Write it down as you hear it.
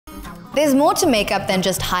There's more to makeup than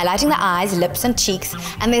just highlighting the eyes, lips and cheeks,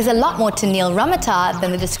 and there's a lot more to Neil Ramautar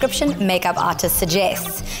than the description makeup artist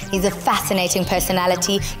suggests. He's a fascinating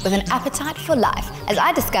personality with an appetite for life, as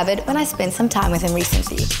I discovered when I spent some time with him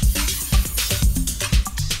recently.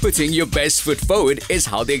 Putting your best foot forward is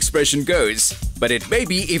how the expression goes. But it may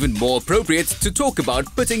be even more appropriate to talk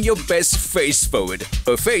about putting your best face forward.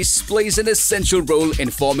 A face plays an essential role in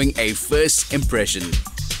forming a first impression.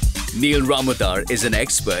 Neil Ramautar is an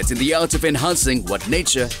expert in the art of enhancing what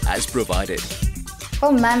nature has provided.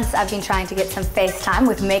 For months, I've been trying to get some FaceTime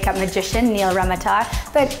with makeup magician Neil Ramautar,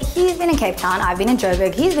 but he's been in Cape Town, I've been in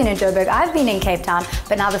Joburg, he's been in Joburg, I've been in Cape Town,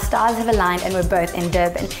 but now the stars have aligned and we're both in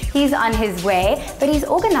Durban. He's on his way, but he's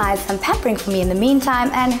organised some pampering for me in the meantime,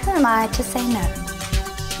 and who am I to say no?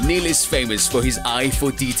 Neil is famous for his eye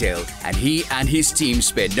for detail, and he and his team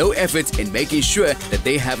spare no effort in making sure that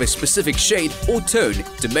they have a specific shade or tone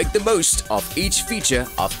to make the most of each feature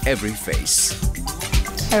of every face.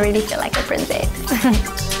 I really feel like a princess.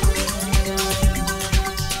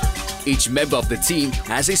 Each member of the team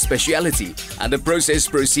has a speciality, and the process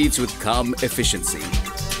proceeds with calm efficiency.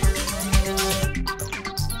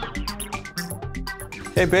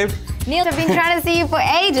 Hey, babe. Neil, I've been trying to see you for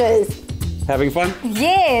ages. Having fun?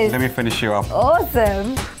 Yes. Let me finish you off.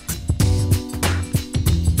 Awesome.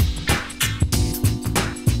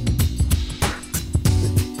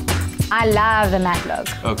 I love the matte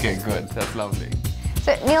look. Okay, good. That's lovely.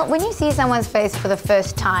 So, Neil, when you see someone's face for the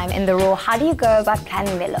first time in the raw, how do you go about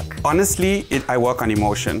planning their look? Honestly, I work on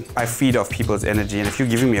emotion. I feed off people's energy, and if you're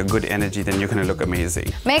giving me a good energy, then you're going to look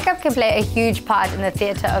amazing. Makeup can play a huge part in the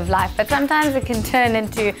theatre of life, but sometimes it can turn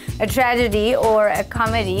into a tragedy or a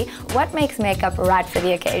comedy. What makes makeup right for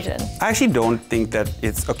the occasion? I actually don't think that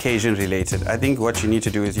it's occasion related. I think what you need to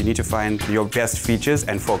do is you need to find your best features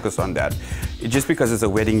and focus on that. Just because it's a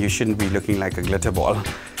wedding, you shouldn't be looking like a glitter ball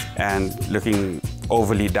and looking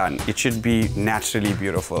overly done. It should be naturally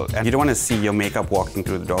beautiful. And you don't want to see your makeup walking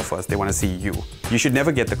through the door first. They want to see you. You should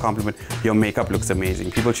never get the compliment, your makeup looks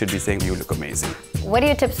amazing. People should be saying you look amazing. What are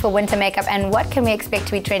your tips for winter makeup, and what can we expect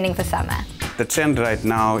to be trending for summer? The trend right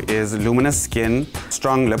now is luminous skin,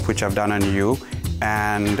 strong lip, which I've done on you,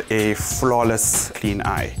 and a flawless clean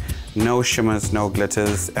eye. No shimmers, no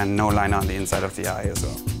glitters, and no liner on the inside of the eye as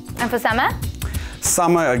well. And for summer?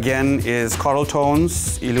 Summer, again, is coral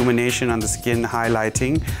tones, illumination on the skin,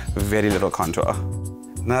 highlighting, very little contour.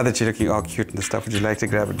 Now that you're looking all cute and stuff, would you like to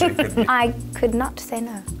grab a drink with me? I could not say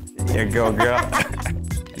no. Here you go, girl.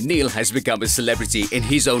 Neil has become a celebrity in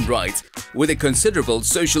his own right, with a considerable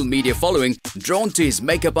social media following drawn to his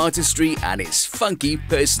makeup artistry and his funky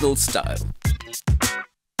personal style.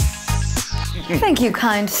 Thank you,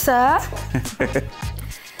 kind sir.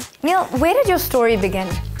 Neil, where did your story begin?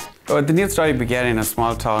 The Neil story began in a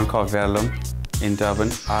small town called Verulam in Durban.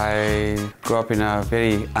 I grew up in a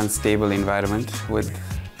very unstable environment with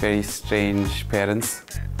very strange parents.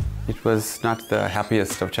 It was not the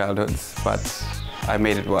happiest of childhoods, but I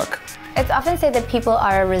made it work. It's often said that people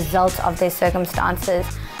are a result of their circumstances.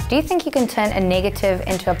 Do you think you can turn a negative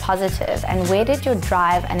into a positive? And where did your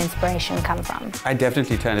drive and inspiration come from? I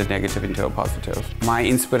definitely turned a negative into a positive. My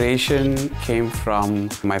inspiration came from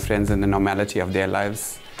my friends and the normality of their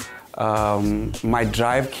lives. My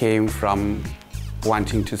drive came from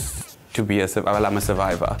wanting to be I'm a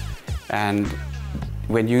survivor. And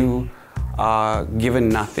when you are given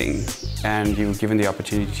nothing and you're given the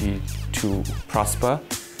opportunity to prosper,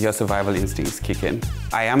 your survival instincts kick in.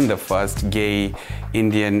 I am the first gay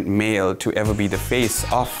Indian male to ever be the face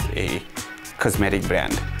of a cosmetic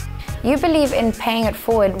brand. You believe in paying it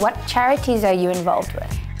forward. What charities are you involved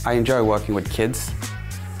with? I enjoy working with kids.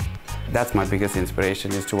 That's my biggest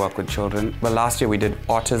inspiration, is to work with children. But last year we did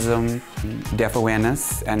autism, deaf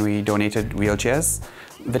awareness, and we donated wheelchairs.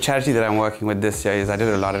 The charity that I'm working with this year I did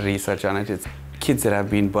a lot of research on it. It's kids that have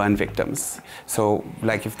been burn victims. So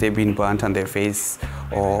like if they've been burnt on their face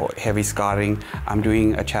or heavy scarring, I'm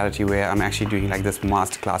doing a charity where I'm actually doing like this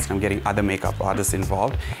master class, and I'm getting other makeup artists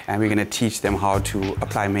involved, and we're going to teach them how to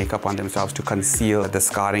apply makeup on themselves to conceal the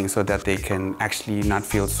scarring so that they can actually not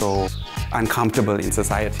feel so uncomfortable in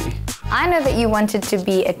society. I know that you wanted to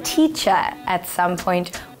be a teacher at some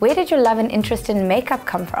point. Where did your love and interest in makeup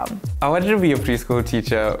come from? I wanted to be a preschool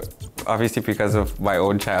teacher, obviously because of my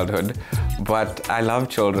own childhood, but I love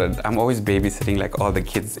children. I'm always babysitting like all the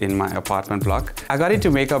kids in my apartment block. I got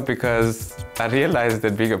into makeup because I realized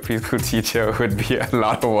that being a preschool teacher would be a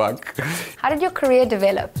lot of work. How did your career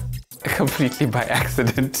develop? Completely by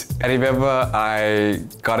accident. I remember I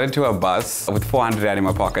got into a bus with 400 rand in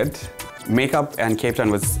my pocket. Makeup and Cape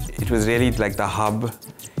Town was really like the hub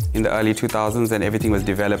in the early 2000s, and everything was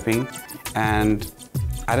developing. And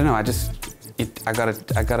I don't know, I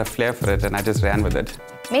got a flair for it and I just ran with it.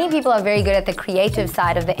 Many people are very good at the creative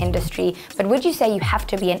side of the industry, but would you say you have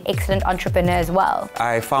to be an excellent entrepreneur as well?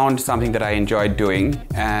 I found something that I enjoyed doing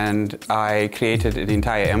and I created an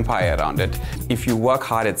entire empire around it. If you work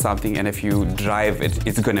hard at something and if you drive it,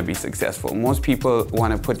 it's going to be successful. Most people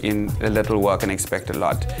want to put in a little work and expect a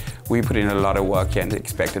lot. We put in a lot of work and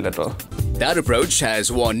expect a little. That approach has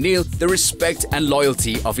won Neil the respect and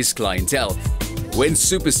loyalty of his clientele. When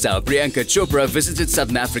superstar Priyanka Chopra visited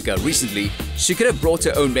Southern Africa recently, she could have brought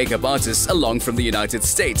her own makeup artist along from the United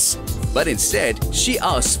States. But instead, she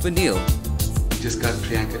asked for Neil. Just got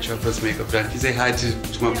Priyanka Chopra's makeup done. Can you say hi to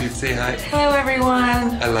my people? Say hi. Hello,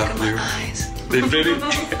 everyone. I love you. They're pretty.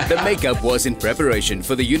 The makeup was in preparation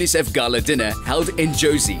for the UNICEF Gala dinner held in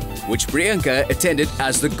Jozi, which Priyanka attended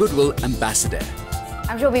as the Goodwill Ambassador.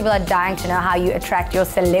 I'm sure people are dying to know how you attract your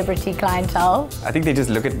celebrity clientele. I think they just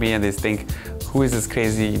look at me and they think, who is this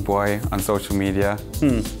crazy boy on social media?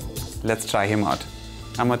 Let's try him out.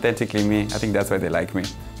 I'm authentically me. I think that's why they like me.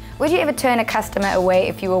 Would you ever turn a customer away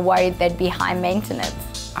if you were worried they'd be high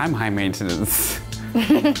maintenance? I'm high maintenance.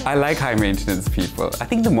 I like high maintenance people. I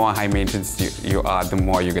think the more high maintenance you are, the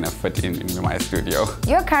more you're going to fit in my studio.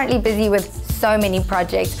 You're currently busy with so many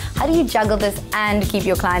projects. How do you juggle this and keep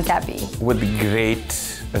your clients happy? With great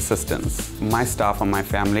assistance. My staff are my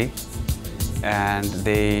family and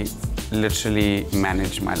they literally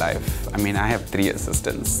manage my life. I mean, I have 3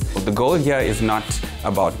 assistants. The goal here is not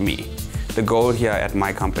about me. The goal here at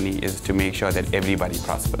my company is to make sure that everybody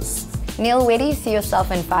prospers. Neil, where do you see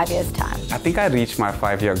yourself in 5 years' time? I think I reached my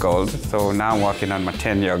 5-year goal, so now I'm working on my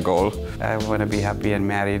 10-year goal. I want to be happy and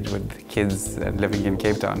married with kids and living in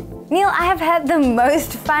Cape Town. Neil, I have had the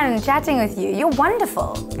most fun chatting with you. You're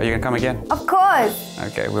wonderful. Are you going to come again? Of course.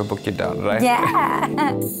 Okay, we'll book you down, right?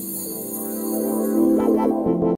 Yeah.